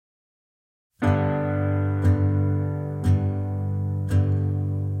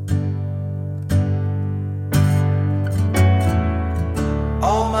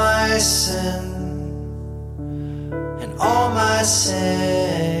I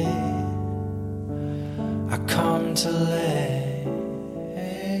say, I come to lay.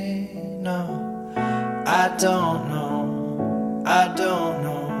 No, I don't know, I don't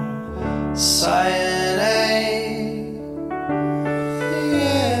know. Cyanide,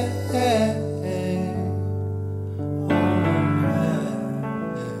 yeah,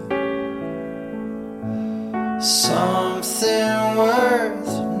 something worth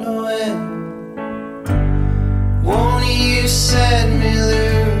knowing. Won't you set me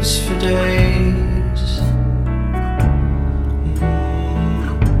loose for days?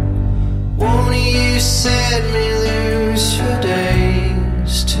 Won't you set me loose for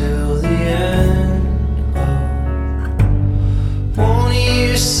days till the end? Won't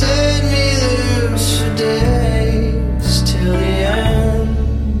you set me loose for days till the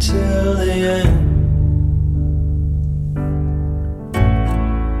end, till the end?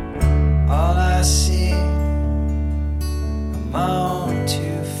 All I see are my own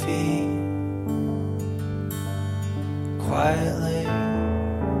 2 feet, quietly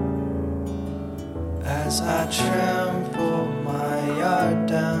as I trample my yard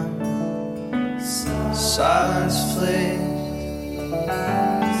down. Silence flees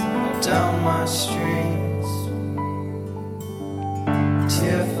down my street.